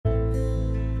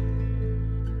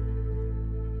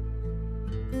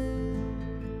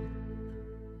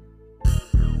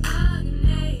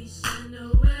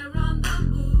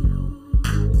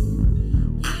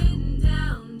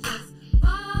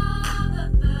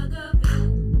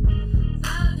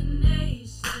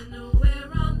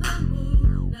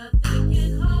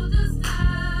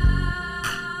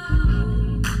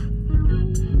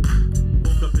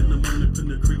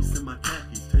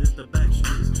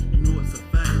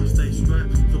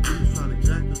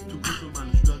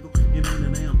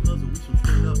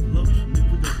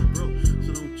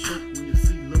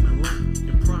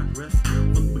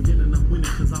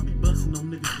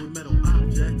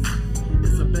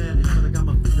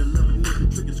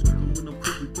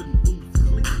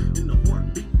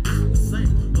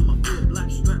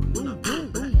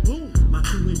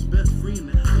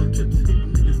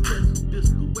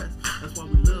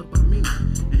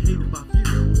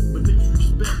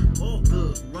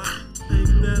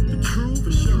True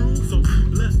for sure. So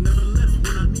blessed, nevertheless.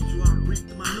 When I need you, I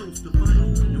read my notes to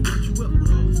find you and wet you up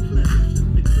with all this pleasure.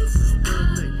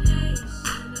 Thug Nation.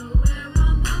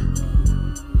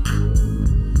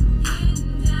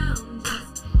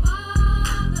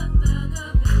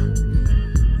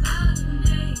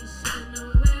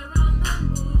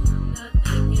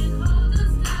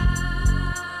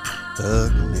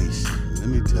 Thug Nation. Let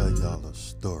me tell y'all a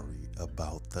story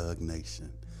about Thug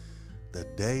Nation. The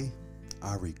day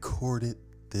I recorded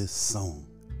this song,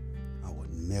 I will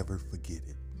never forget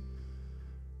it.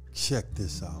 Check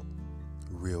this out,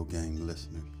 Real Gang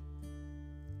listeners.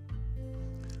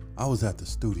 I was at the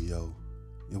studio.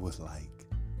 It was like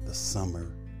the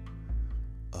summer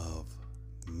of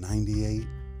 98,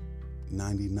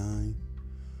 99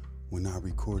 when I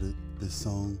recorded this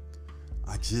song.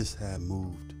 I just had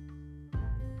moved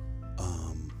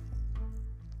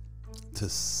to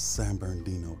San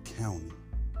Bernardino County,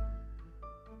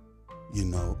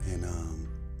 and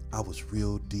I was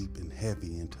real deep and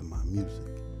heavy into my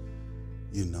music.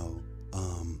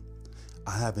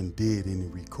 I haven't did any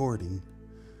recording,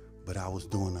 but I was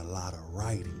doing a lot of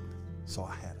writing. So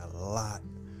I had a lot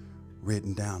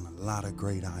written down, a lot of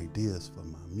great ideas for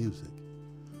my music,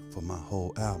 for my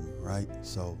whole album, right?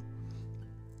 So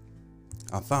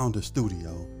I found a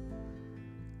studio,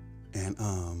 and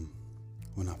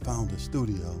when I found the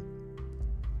studio,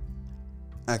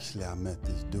 actually I met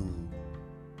this dude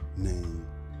named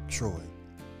Troy,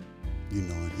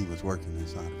 and he was working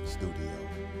inside of the studio,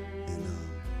 and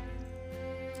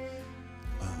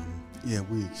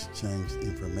we exchanged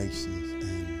information,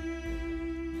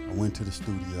 and I went to the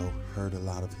studio, heard a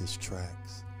lot of his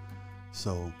tracks.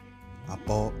 So I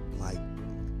bought like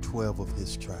 12 of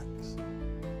his tracks,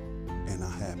 and I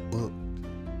had booked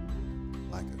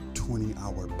like a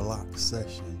 20-hour block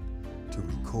session to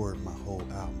record my whole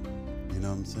album. You know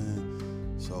what I'm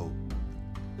saying? So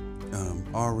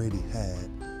already had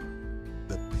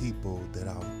the people that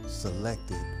I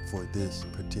selected for this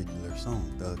particular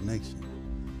song, Thug Nation.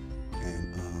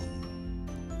 And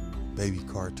Baby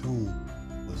Cartoon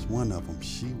was one of them.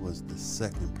 She was the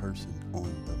second person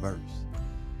on the verse.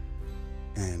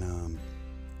 And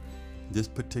this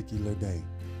particular day,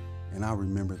 and I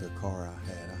remember the car I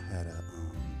had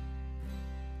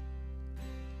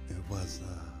it was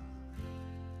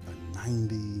a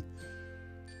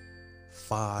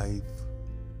 95,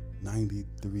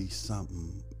 93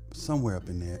 something, somewhere up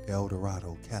in there,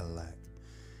 Eldorado Cadillac.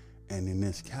 And in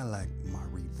this Cadillac, my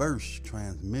reverse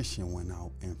transmission went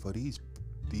out. And for these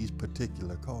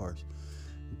particular cars,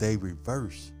 they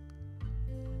reverse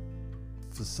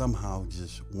for somehow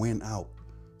just went out.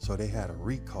 So they had a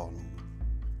recall on them.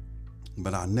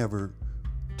 But I never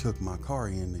took my car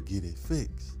in to get it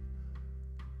fixed.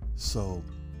 So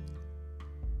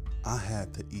I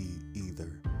had to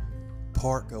either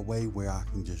park away where I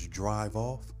can just drive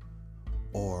off,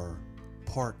 or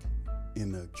park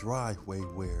in a driveway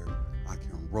where I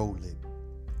can roll it,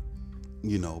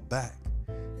 back,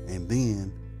 and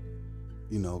then,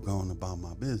 going about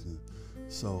my business.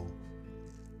 So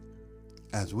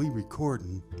as we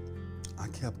recording, I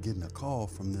kept getting a call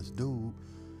from this dude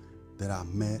that I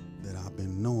met, that I've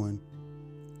been knowing,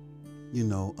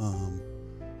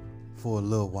 for a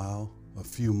little while, a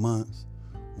few months,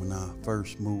 when I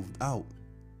first moved out,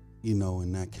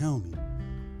 in that county.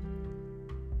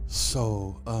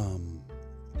 So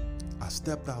I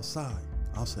stepped outside.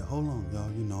 I said, hold on,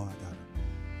 y'all, I gotta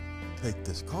take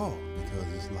this call, because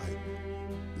it's like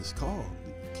this call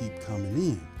keep coming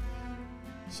in.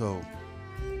 So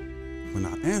when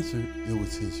I answered, it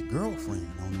was his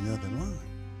girlfriend on the other line.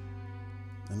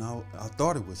 And I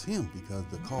thought it was him because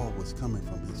the call was coming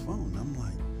from his phone. I'm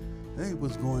like, hey,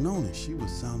 what's going on? And she was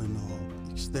sounding all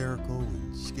hysterical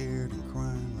and scared and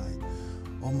crying, like,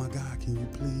 oh my God, can you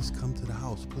please come to the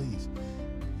house, please?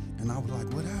 And I was like,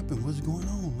 what happened? What's going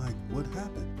on? Like, what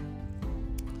happened?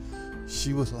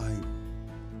 She was like,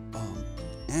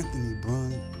 Anthony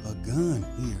brung a gun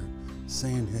here,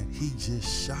 saying that he just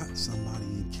shot somebody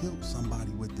and killed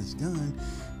somebody with this gun.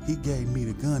 He gave me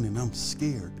the gun and I'm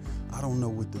scared. I don't know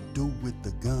what to do with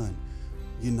the gun.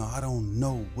 I don't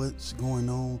know what's going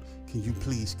on. Can you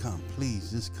please come?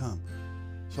 Please, just come.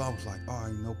 So I was like, all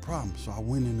right, no problem. So I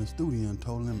went in the studio and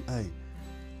told him, hey,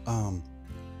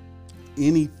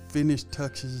 any finished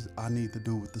touches I need to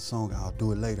do with the song, I'll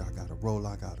do it later. I got to roll.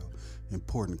 I got an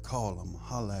important call. I'm going to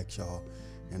holler at y'all.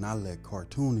 And I let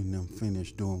Cartoon and them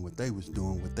finish doing what they was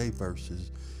doing with their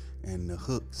verses and the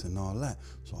hooks and all that.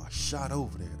 So I shot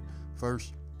over there.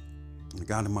 First, I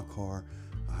got in my car.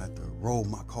 I had to roll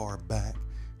my car back.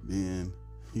 Then,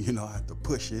 I had to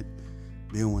push it.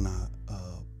 Then when I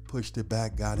pushed it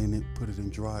back, got in it, put it in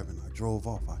drive, and I drove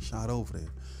off. I shot over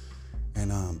there.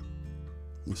 And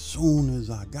as soon as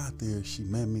I got there, she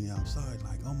met me outside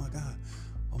like, oh my God,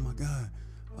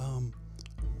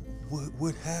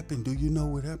 what happened? Do you know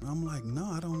what happened? I'm like, no,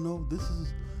 I don't know.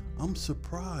 I'm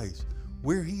surprised.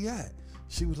 Where he at?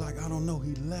 She was like, I don't know.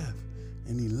 He left.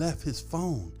 And he left his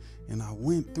phone. And I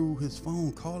went through his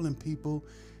phone calling people,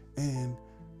 and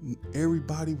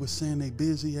everybody was saying they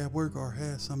busy at work or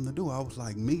had something to do. I was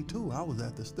like, me too. I was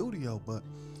at the studio, but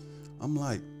I'm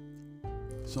like,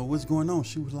 so what's going on?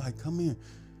 She was like, come in.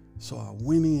 So I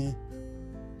went in.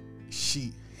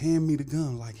 She handed me the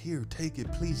gun, like, here, take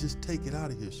it. Please just take it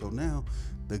out of here. So now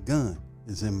the gun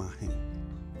is in my hand.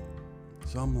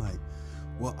 So I'm like,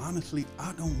 well, honestly,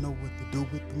 I don't know what to do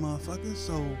with the motherfucker.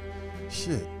 So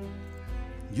shit,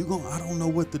 I don't know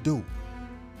what to do.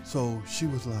 So she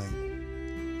was like,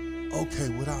 okay,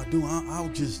 what I'll do, I'll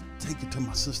just take it to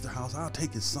my sister's house. I'll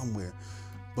take it somewhere.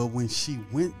 But when she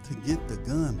went to get the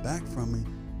gun back from me,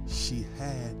 she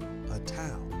had a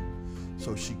towel.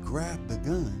 So she grabbed the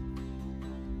gun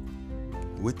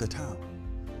with the towel.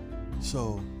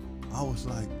 So I was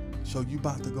like, so you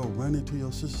about to go run into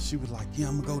your sister? She was like, yeah,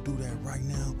 I'm gonna go do that right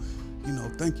now. You know,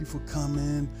 thank you for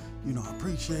coming. You know, I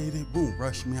appreciate it. Boom,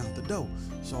 rushed me out the door.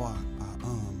 So I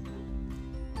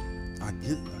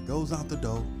goes out the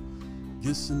door,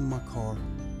 gets in my car.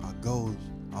 I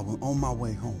was on my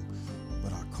way home,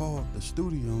 but I called the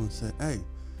studio and said, hey,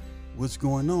 what's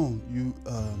going on?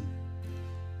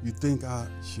 You think I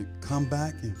should come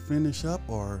back and finish up,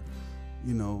 or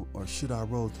should I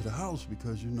roll to the house?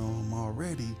 Because, I'm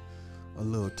already a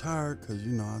little tired, because,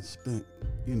 I spent,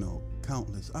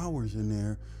 countless hours in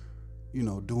there,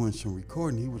 doing some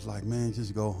recording. He was like, man,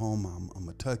 just go home. I'm going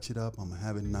to touch it up. I'm going to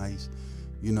have it nice.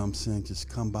 You know what I'm saying? Just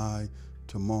come by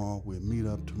tomorrow. We'll meet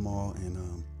up tomorrow,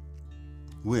 and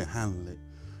we'll handle it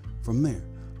from there.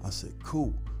 I said,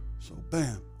 cool. So,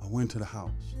 bam, I went to the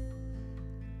house.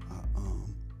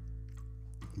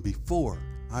 Before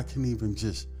I can even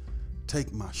just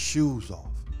take my shoes off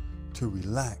to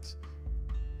relax,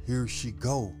 here she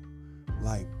go,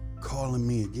 like calling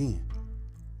me again.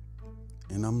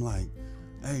 And I'm like,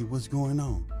 hey, what's going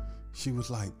on? She was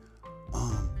like,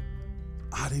 I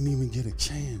didn't even get a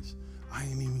chance. I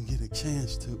didn't even get a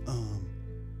chance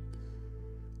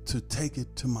to take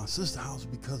it to my sister's house,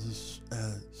 because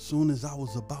as soon as I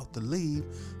was about to leave,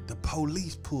 the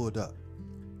police pulled up.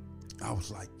 I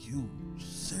was like, you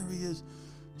serious?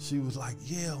 She was like,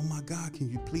 yeah, oh my God,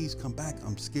 can you please come back?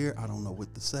 I'm scared. I don't know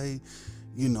what to say.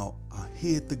 I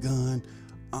hid the gun.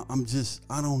 I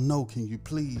don't know. Can you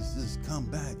please just come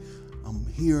back? I'm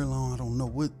here alone. I don't know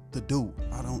what to do.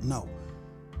 I don't know.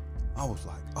 I was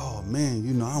like, oh man,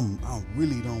 I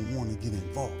really don't want to get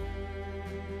involved.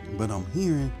 But I'm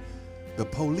hearing the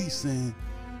police saying,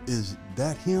 is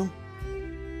that him?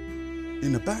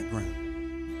 In the background.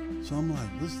 So I'm like,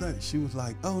 what's that? She was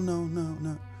like, oh, no.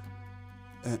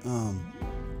 And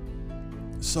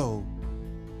so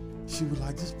she was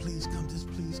like, just please come.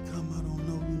 I don't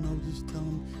know, just tell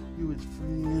him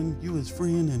you his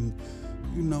friend, and,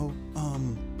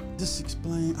 just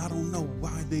explain. I don't know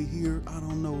why they here. I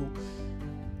don't know.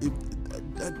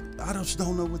 I just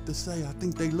don't know what to say. I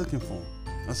think they looking for him.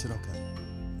 I said, okay.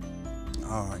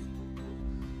 All right.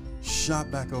 Shot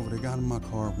back over there, got in my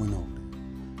car, went over there.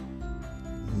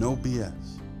 No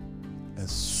BS. As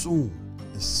soon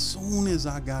as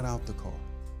I got out the car,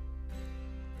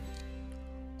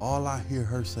 all I hear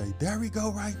her say, there we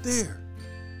go right there.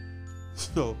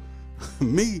 So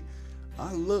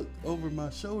I looked over my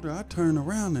shoulder. I turned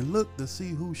around and looked to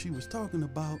see who she was talking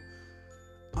about.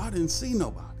 I didn't see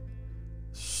nobody.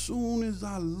 Soon as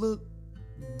I looked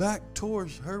back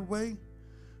towards her way,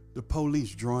 the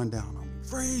police drawing down on me.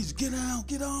 Freeze, get down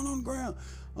on the ground.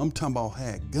 I'm talking about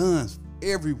had guns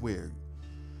everywhere.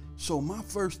 So my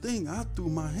first thing, I threw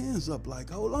my hands up like,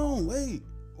 hold on, wait.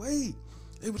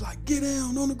 It was like, get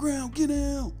down on the ground, get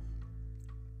down.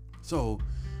 So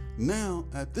now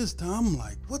at this time, I'm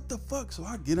like, what the fuck? So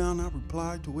I get down, I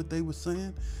replied to what they were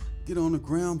saying, get on the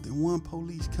ground. Then one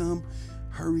police come,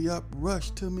 hurry up,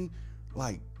 rush to me,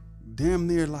 like damn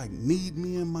near like kneed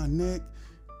me in my neck,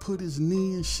 put his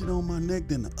knee and shit on my neck.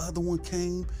 Then the other one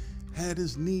came, had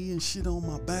his knee and shit on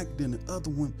my back. Then the other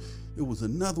one, it was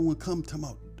another one come to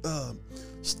my,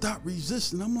 stop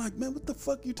resisting. I'm like, man, what the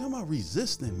fuck you talking about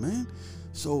resisting, man?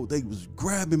 So they was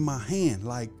grabbing my hand,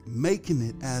 like making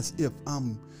it as if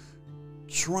I'm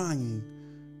trying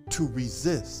to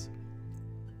resist,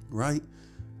 right?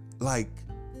 Like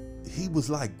he was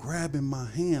like grabbing my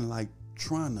hand, like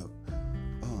trying to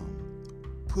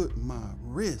put my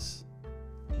wrist,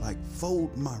 like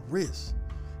fold my wrist.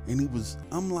 And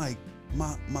I'm like,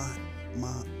 my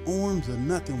arms or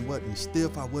nothing wasn't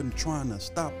stiff. I wasn't trying to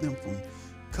stop them from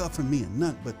cuffing me or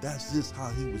nothing, but that's just how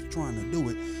he was trying to do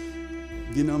it.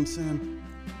 You know what I'm saying?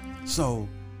 So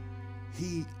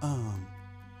he,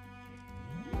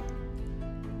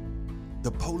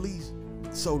 the police,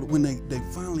 so when they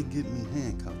finally get me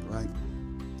handcuffed, right?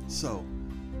 So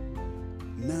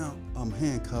now I'm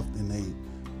handcuffed and they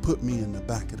put me in the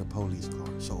back of the police car.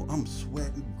 So I'm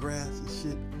sweating grass and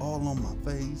shit all on my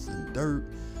face and dirt.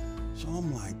 So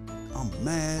I'm like, I'm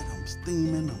mad, I'm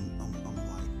steaming, I'm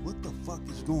like, what the fuck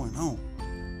is going on?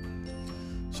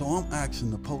 So I'm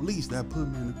asking the police that put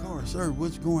me in the car, sir,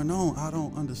 what's going on? I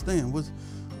don't understand.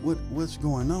 What's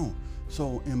going on?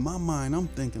 So in my mind, I'm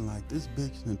thinking like, this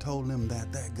bitch done told them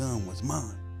that gun was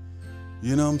mine.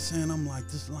 You know what I'm saying? I'm like,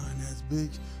 this lying ass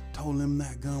bitch told them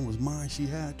that gun was mine. She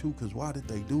had to, cause why did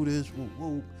they do this? Whoop,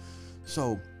 whoop.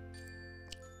 So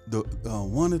the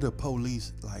one of the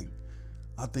police, like,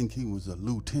 I think he was a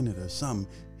lieutenant or something,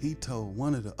 he told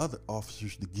one of the other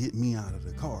officers to get me out of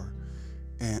the car.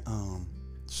 And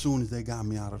soon as they got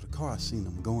me out of the car, I seen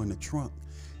them go in the trunk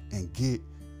and get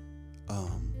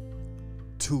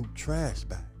 2 trash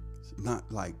bags,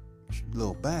 not like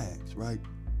little bags, right?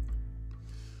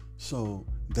 So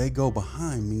they go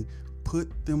behind me,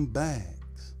 put them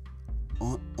bags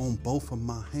on both of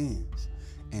my hands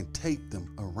and tape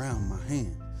them around my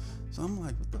hands. So I'm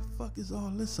like, what the fuck is all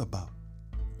this about?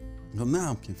 So now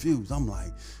I'm confused. I'm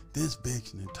like, this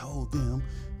bitch and told them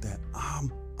that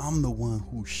I'm the one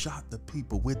who shot the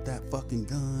people with that fucking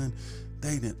gun.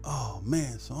 They didn't, oh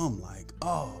man. So I'm like,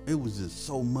 oh, it was just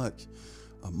so much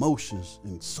emotions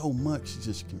and so much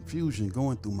just confusion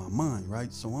going through my mind,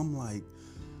 right? So I'm like,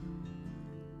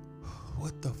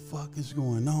 what the fuck is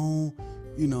going on?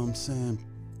 You know what I'm saying?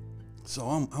 So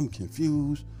I'm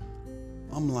confused.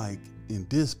 I'm like in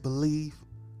disbelief.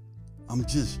 I'm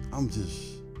just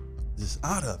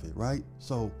out of it, right?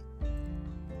 So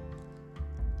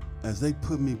as they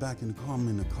put me back in the car, I'm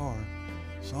in the car.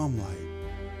 So I'm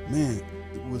like, man,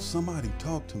 will somebody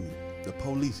talk to me? The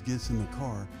police gets in the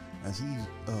car as he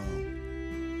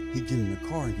get in the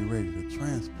car and get ready to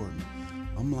transport me.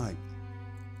 I'm like,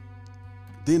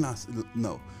 then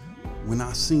when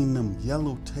I seen them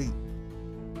yellow tape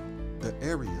the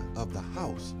area of the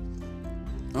house,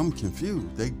 I'm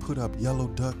confused. They put up yellow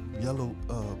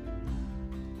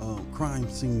crime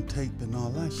scene tape and all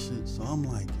that shit. So I'm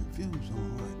like confused.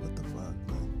 I'm like, what the fuck?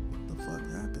 Like, what the fuck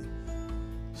happened?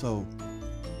 So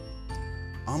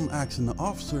I'm asking the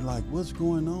officer, like, what's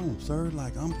going on, sir?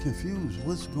 Like, I'm confused.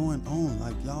 What's going on?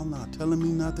 Like, y'all not telling me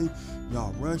nothing.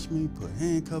 Y'all rushed me, put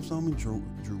handcuffs on me, drew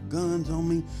guns on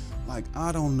me. Like,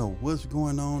 I don't know what's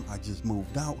going on. I just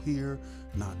moved out here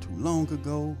not too long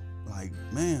ago. Like,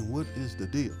 man, what is the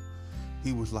deal?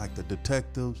 He was like, the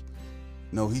detectives.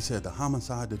 No, he said the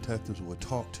homicide detectives will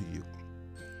talk to you.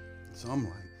 So I'm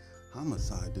like,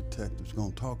 homicide detectives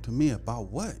gonna talk to me about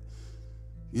what?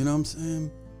 You know what I'm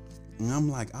saying? And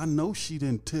I'm like, I know she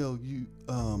didn't tell you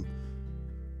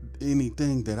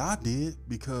anything that I did,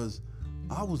 because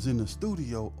I was in the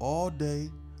studio all day,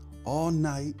 all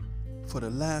night for the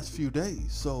last few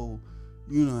days. So,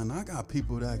 you know, and I got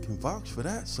people that can vouch for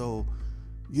that. So,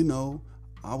 you know,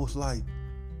 I was like,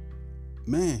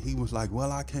 man, he was like,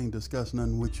 well, I can't discuss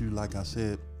nothing with you. Like I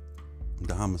said,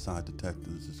 the homicide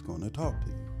detectives is going to talk to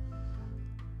you.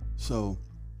 So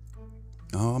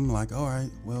I'm like, all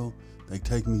right, well, they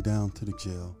take me down to the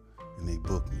jail and they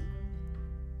book me.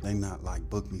 They not like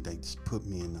book me, they just put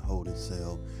me in the holding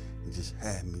cell and just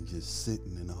had me just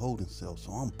sitting in the holding cell.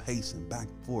 So I'm pacing back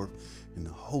and forth in the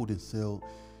holding cell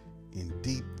in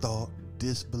deep thought,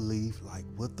 disbelief, like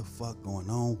what the fuck going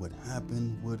on? What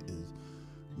happened? What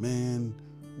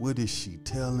did she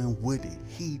tell him? What did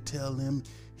he tell him?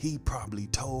 He probably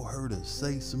told her to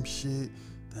say some shit.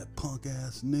 That punk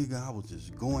ass nigga, I was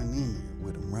just going in there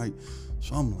with him, right?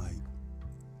 So I'm like,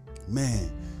 man,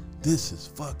 this is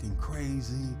fucking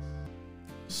crazy.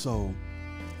 So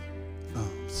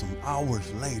some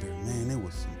hours later, man, it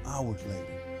was some hours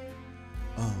later,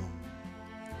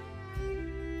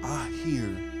 I hear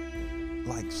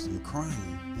like some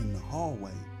crying in the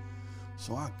hallway.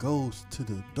 So I goes to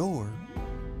the door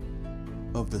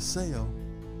of the cell.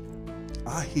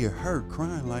 I hear her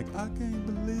crying like, I can't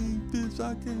believe this.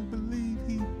 I can't believe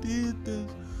he did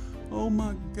this. Oh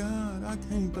my God, I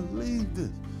can't believe this.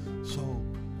 So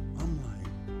I'm like,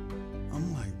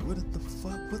 what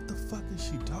the fuck is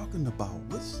she talking about?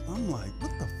 I'm like,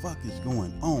 what the fuck is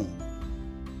going on?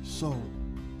 So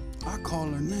I call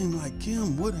her name like,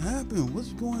 Kim, what happened?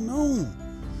 What's going on?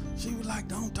 She was like,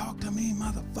 don't talk to me,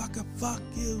 motherfucker, fuck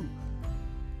you.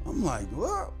 I'm like,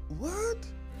 what?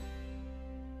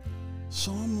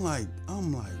 So I'm like,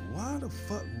 why the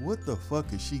fuck, what the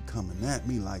fuck is she coming at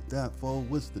me like that for?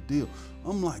 What's the deal?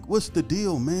 I'm like, what's the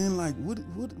deal, man? Like,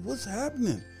 what's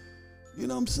happening? You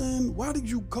know what I'm saying? Why did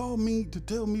you call me to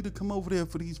tell me to come over there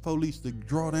for these police to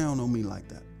draw down on me like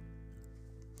that?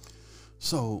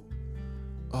 So,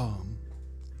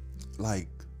 like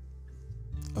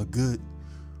a good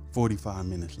 45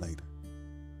 minutes later,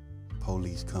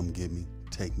 police come get me,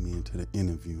 take me into the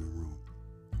interviewing room.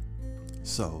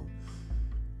 So,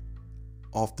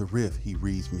 off the riff, he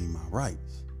reads me my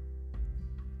rights.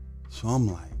 So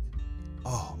I'm like,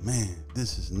 oh man,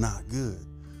 this is not good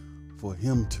for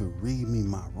him to read me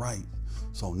my rights.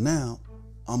 So now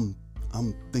I'm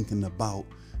thinking about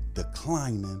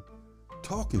declining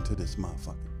talking to this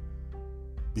motherfucker,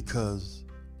 because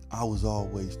I was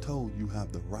always told you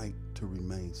have the right to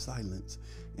remain silent,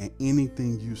 and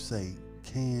anything you say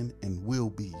can and will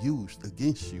be used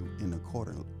against you in a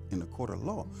court of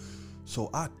law. So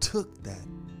I took that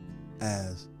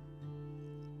as,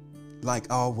 like,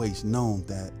 I always known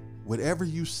that whatever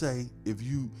you say, if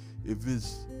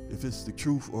it's the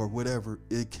truth or whatever,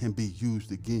 it can be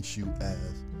used against you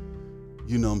as,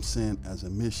 you know what I'm saying, as a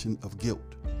mission of guilt.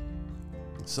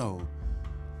 So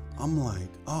I'm like,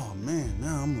 oh man,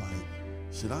 now I'm like,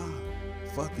 should I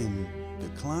fucking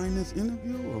decline this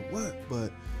interview or what?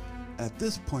 But at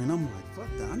this point, I'm like, fuck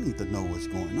that, I need to know what's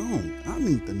going on. I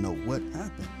need to know what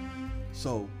happened.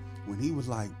 So when he was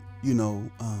like, you know,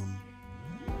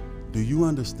 do you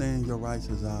understand your rights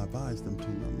as I advised them to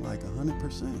you? I'm like,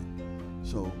 100%.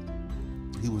 So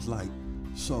he was like,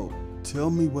 so tell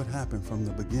me what happened from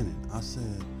the beginning. I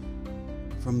said,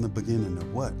 from the beginning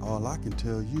of what? All I can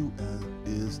tell you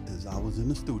is I was in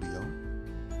the studio.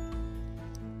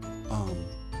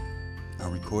 I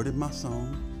recorded my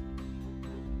song.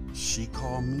 She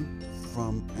called me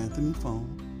from Anthony's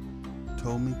phone,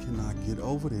 told me, can I get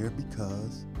over there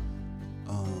because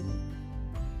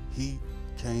he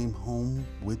came home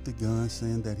with the gun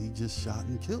saying that he just shot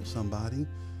and killed somebody.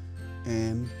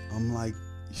 And I'm like,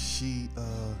 she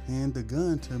handed the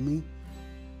gun to me,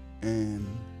 and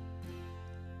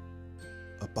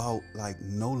about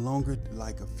no longer,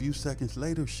 like a few seconds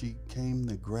later, she came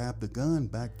to grab the gun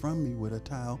back from me with a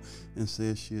towel and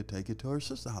said she'd take it to her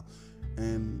sister's house.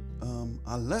 And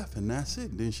I left, and that's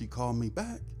it. Then she called me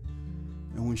back,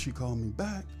 and when she called me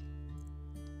back,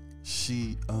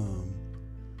 she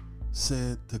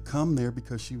said to come there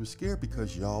because she was scared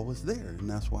because y'all was there, and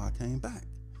that's why I came back.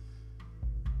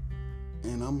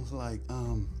 And I'm like,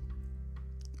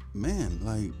 man,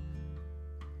 like,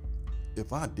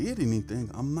 if I did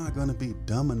anything, I'm not gonna be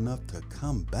dumb enough to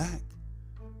come back.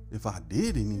 If I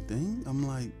did anything, I'm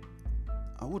like,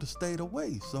 I would have stayed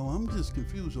away. So I'm just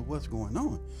confused of what's going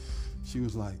on. She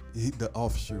was like, the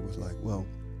officer was like, well,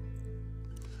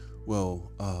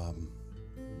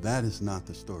 that is not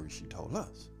the story she told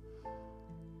us.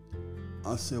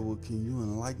 I said, well, can you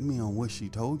enlighten me on what she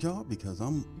told y'all? Because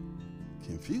I'm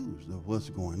confused of what's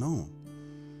going on.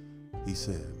 He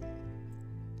said,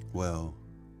 well,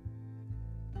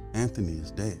 Anthony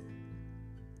is dead.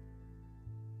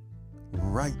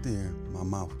 Right there, my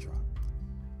mouth dropped.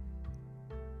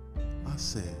 I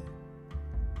said,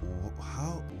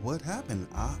 how, what happened?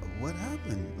 What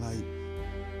happened? Like,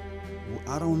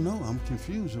 I don't know. I'm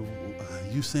confused.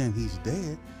 You saying he's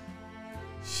dead?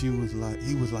 He was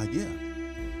like, yeah,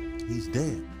 he's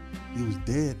dead. He was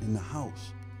dead in the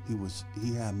house.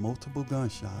 He had multiple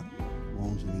gunshot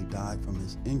wounds, and he died from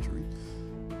his injury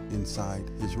inside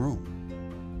his room,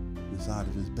 inside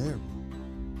of his bedroom.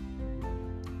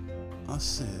 I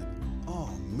said, oh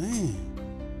man.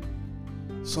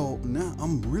 So now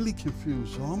I'm really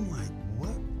confused. So I'm like,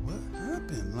 what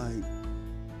happened? Like,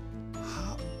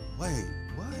 how, wait,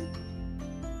 what?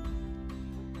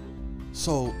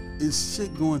 So it's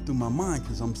shit going through my mind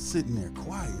because I'm sitting there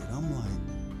quiet. I'm like,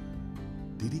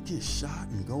 did he get shot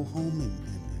and go home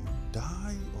and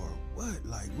die or what?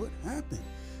 Like, what happened?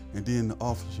 And then the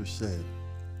officer said,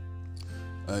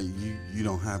 you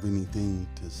don't have anything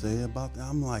to say about that?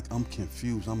 I'm like, I'm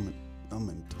confused. I'm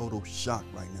in total shock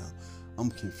right now. I'm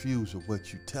confused with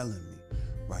what you're telling me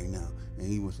right now. And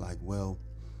he was like, well,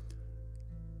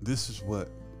 this is what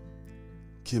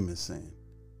Kim is saying.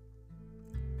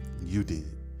 You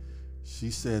did.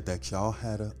 She said that y'all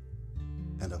had an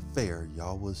affair.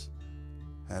 Y'all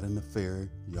had an affair.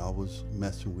 Y'all was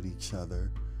messing with each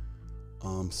other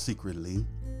secretly,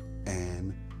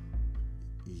 and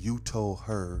you told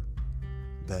her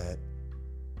that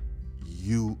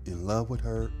you in love with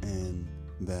her and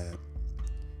that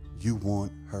you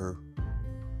want her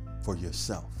for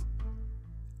yourself.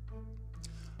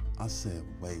 I said,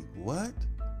 wait, what?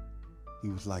 He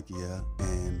was like, yeah,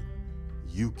 and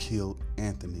you killed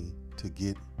Anthony to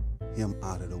get him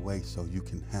out of the way so you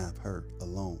can have her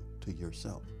alone to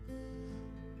yourself.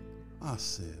 I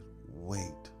said,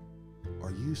 wait,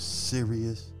 are you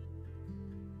serious?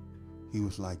 He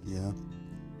was like, yeah.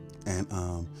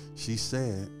 And she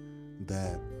said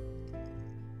that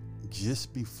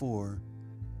just before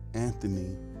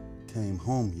Anthony came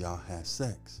home, y'all had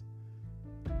sex.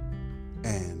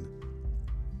 And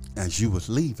as you was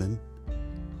leaving,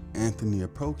 Anthony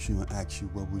approached you and asked you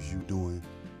what was you doing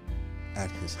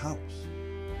at his house.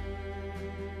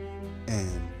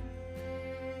 And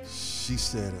she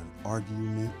said an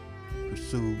argument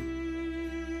pursued,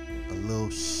 a little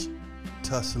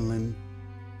tussling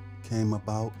came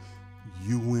about.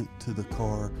 You went to the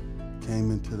car,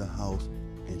 came into the house,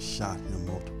 and shot him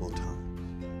multiple times.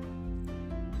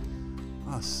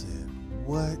 I said,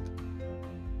 what?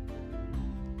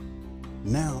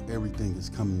 Now everything is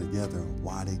coming together,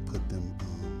 why they put them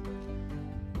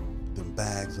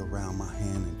bags around my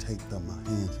hand and taped up my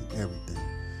hands and everything.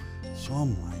 So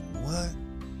I'm like, what?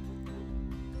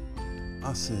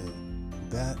 I said,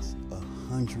 that's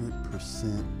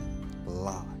 100%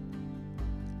 lie.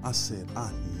 I said,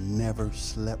 I never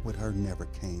slept with her, never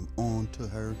came on to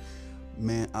her.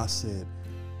 Man, I said,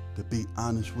 to be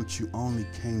honest with you, only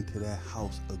came to that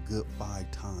house a good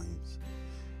 5 times.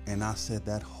 And I said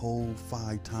that whole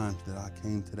 5 times that I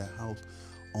came to that house,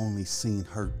 only seen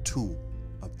her 2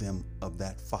 of them, of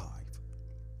that 5.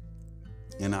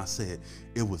 And I said,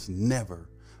 it was never,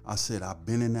 I said, I've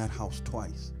been in that house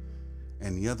twice.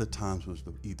 And the other times was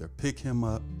to either pick him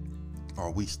up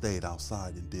or we stayed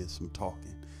outside and did some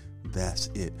talking. That's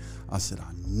it. I said,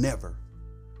 I never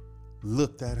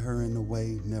looked at her in a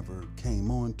way, never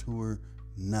came on to her,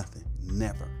 nothing,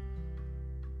 never.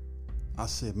 I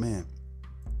said, man,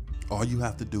 all you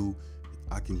have to do,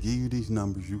 I can give you these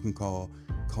numbers, you can call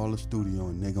the studio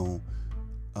and they're going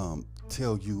to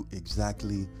tell you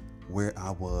exactly where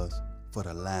I was for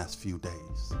the last few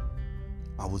days.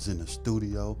 I was in the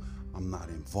studio. I'm not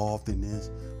involved in this.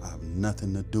 I have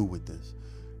nothing to do with this.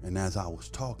 And as I was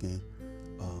talking,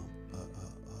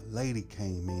 a lady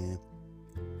came in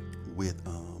with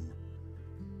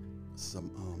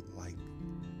some like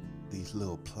these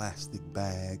little plastic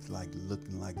bags, like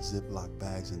looking like Ziploc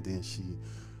bags, and then she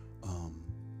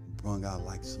brung out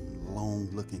like some long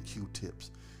looking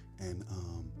Q-tips, and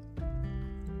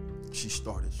she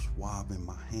started swabbing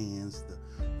my hands, the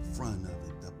front of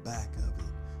it, the back of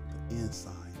it, the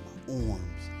inside, my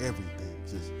arms, everything,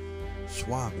 just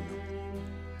swabbing them.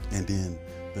 And then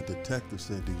the detective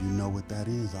said, do you know what that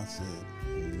is? I said,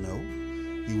 no.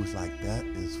 He was like, that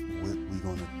is what we're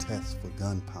gonna test for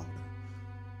gunpowder.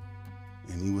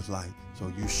 And he was like,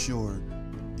 so you sure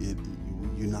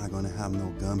you're not gonna have no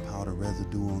gunpowder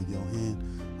residue on your hand?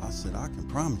 I said, I can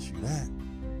promise you that.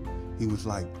 He was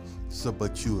like, so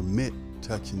but you admit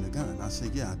touching the gun? I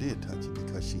said, yeah, I did touch it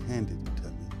because she handed it to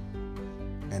me.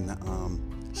 And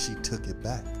she took it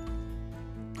back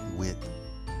with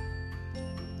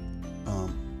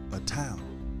a towel.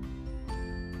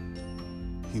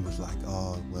 He was like,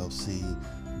 oh, well, see,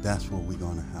 that's where we're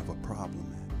gonna have a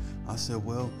problem at. I said,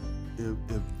 well,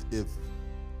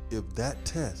 if that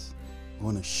test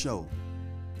gonna show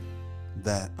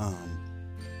that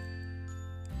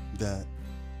that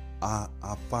I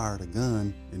fired a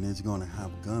gun and it's gonna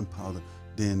have gunpowder,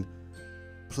 then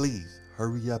please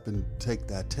hurry up and take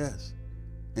that test.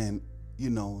 And you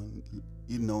know,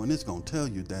 and it's gonna tell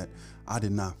you that I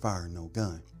did not fire no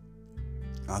gun.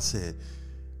 I said,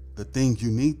 the thing you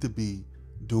need to be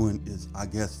doing is, I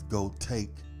guess, go take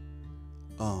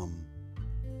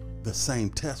the same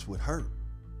test with her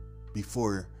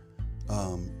before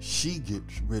she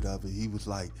gets rid of it. He was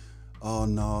like, oh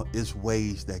no, it's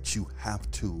ways that you have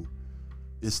to,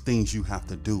 it's things you have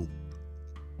to do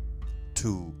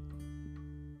to,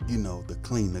 to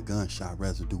clean the gunshot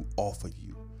residue off of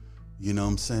you. You know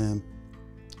what I'm saying?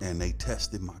 And they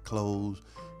tested my clothes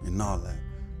and all that.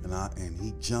 And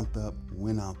he jumped up,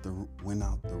 went out the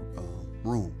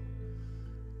room.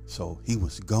 So he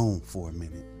was gone for a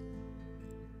minute.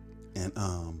 And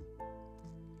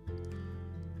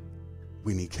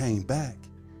when he came back,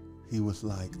 he was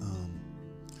like,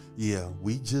 yeah,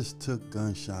 we just took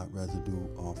gunshot residue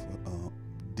off,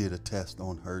 did a test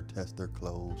on her, test her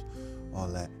clothes, all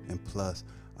that. And plus,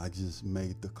 I just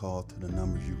made the call to the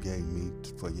numbers you gave me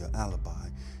for your alibi.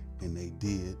 And they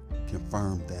did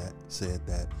confirm that, said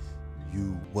that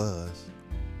you was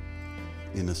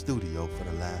in the studio for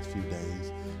the last few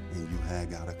days and you had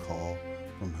got a call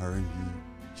from her and you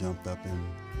jumped up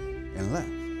and left.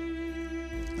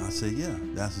 I said, yeah,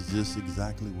 that's just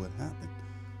exactly what happened.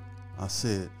 I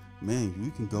said, man, you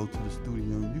can go to the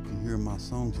studio and you can hear hearing my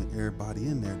songs and everybody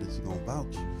in there that's gonna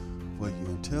vouch for you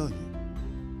and tell you,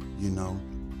 you know,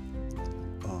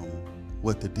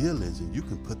 what the deal is. And you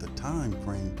can put the time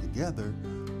frame together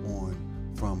on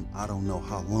from I don't know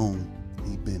how long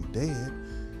he been dead,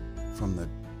 from the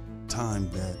time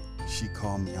that she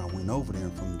called me, I went over there,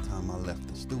 and from the time I left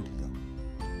the studio.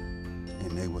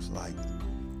 And they was like,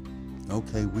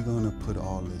 okay, we're gonna put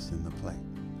all this into play.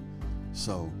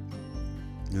 So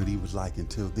he was like,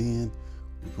 until then,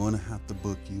 we're gonna have to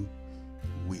book you.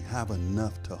 We have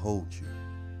enough to hold you.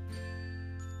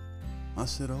 I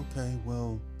said, okay,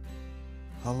 well,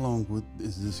 how long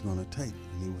is this gonna take?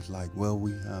 And he was like, well,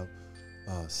 we have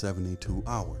 72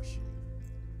 hours.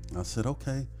 I said,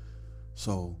 okay.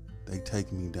 So they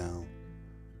take me down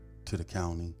to the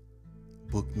county,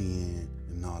 book me in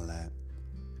and all that.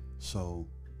 So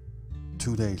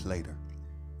 2 days later,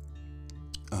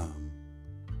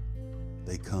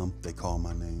 they come, they call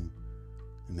my name,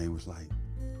 and they was like,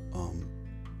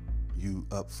 you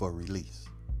up for release?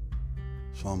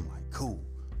 So I'm like, cool.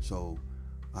 So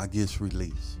I gets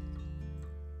released.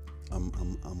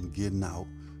 I'm getting out.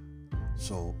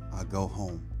 So I go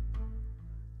home.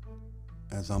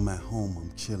 As I'm at home,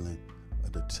 I'm chilling. A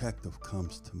detective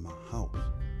comes to my house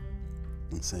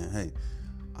and saying, hey,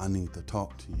 I need to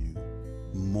talk to you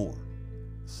more.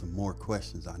 Some more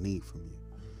questions I need from you.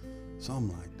 So I'm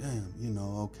like, damn,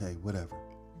 okay, whatever.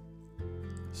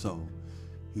 So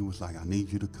he was like, I need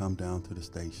you to come down to the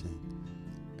station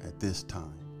at this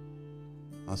time.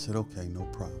 I said, okay, no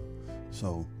problem.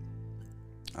 So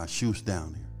I shoots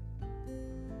down there.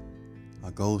 I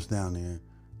goes down there,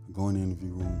 I go in the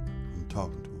interview room, I'm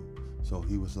talking to him. So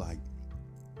he was like,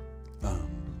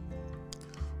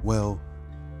 well,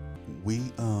 we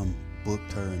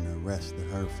booked her and arrested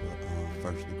her for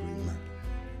first degree murder.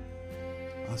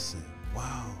 I said,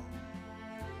 wow.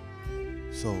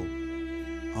 So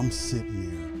I'm sitting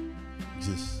there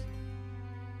just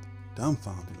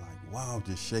dumbfounded, like, wow,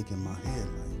 just shaking my head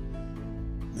like,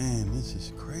 man, this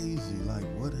is crazy. Like,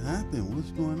 what happened?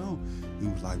 What's going on? He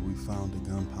was like, we found the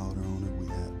gunpowder on it.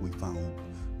 We found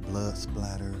blood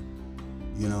splatter.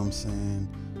 You know what I'm saying?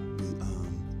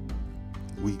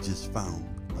 We just found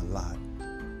a lot,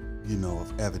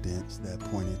 of evidence that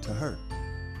pointed to her.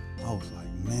 I was like,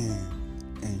 man.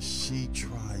 And she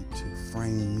tried to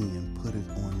frame me and put it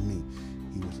on me.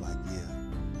 He was like, yeah.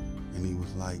 And he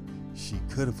was like, she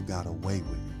could have got away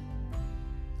with it,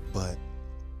 but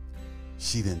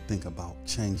she didn't think about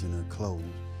changing her clothes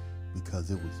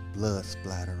because it was blood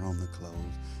splatter on the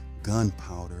clothes,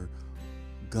 gunpowder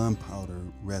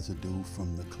residue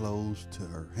from the clothes to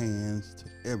her hands to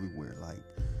everywhere. Like,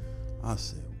 I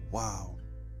said, wow.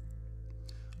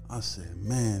 I said,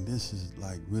 man, this is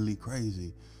like really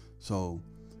crazy. So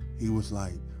he was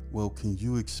like, well, can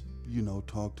you,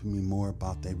 talk to me more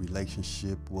about their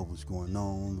relationship? What was going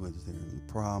on? Was there any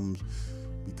problems?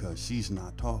 Because she's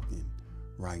not talking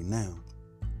right now.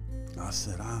 I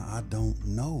said, I don't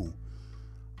know.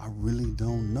 I really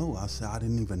don't know. I said, I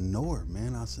didn't even know her,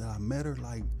 man. I said, I met her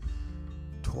like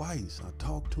twice. I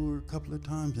talked to her a couple of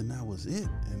times and that was it.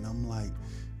 And I'm like,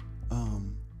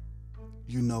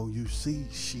 you see,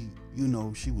 she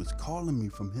was calling me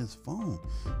from his phone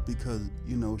because,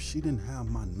 she didn't have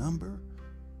my number.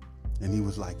 And he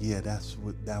was like, yeah, that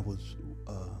was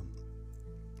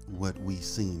what we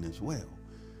seen as well,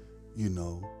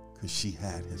 because she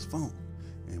had his phone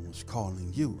and was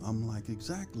calling you. I'm like,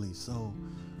 exactly. So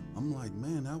I'm like,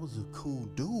 man, that was a cool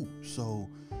dude. So,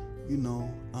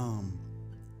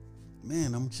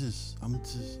 man, I'm just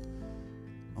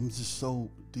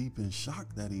so deep in shock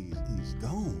that he's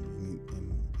gone,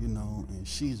 and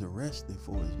she's arrested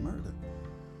for his murder.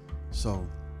 So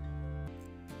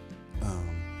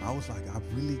I was like, I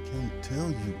really can't tell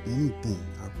you anything.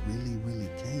 I really, really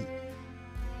can't.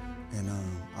 And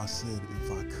I said,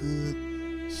 if I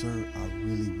could, sir, I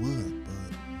really would,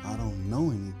 but I don't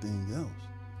know anything else.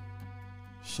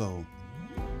 So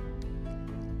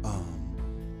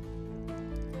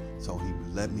so he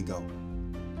let me go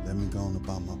on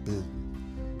about my business.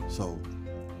 So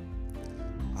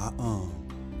I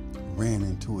ran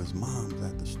into his mom's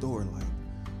at the store like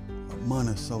a month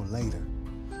or so later.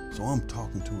 So I'm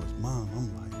talking to his mom.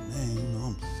 I'm like, man,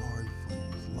 I'm sorry for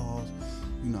his loss.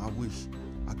 I wish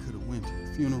I could have went to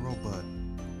the funeral, but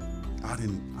I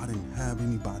didn't have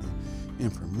anybody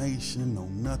information, no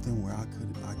nothing where I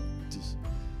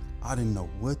didn't know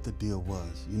what the deal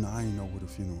was. I didn't know where the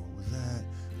funeral was at,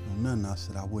 no nothing. I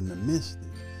said I wouldn't have missed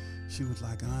it. She was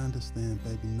like, I understand,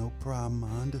 baby, no problem.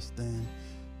 I understand,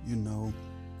 And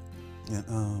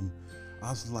I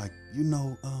was like,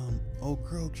 old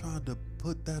girl tried to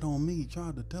put that on me,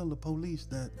 tried to tell the police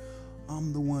that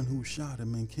I'm the one who shot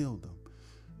him and killed him.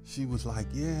 She was like,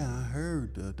 yeah, I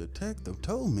heard the detective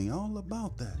told me all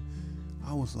about that.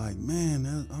 I was like, man,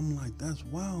 I'm like, that's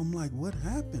wild. I'm like, what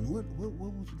happened? What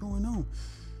was going on?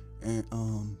 And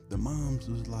the moms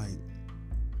was like,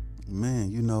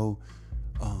 man,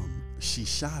 she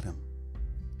shot him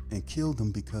and killed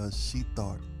him because she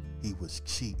thought he was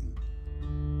cheating.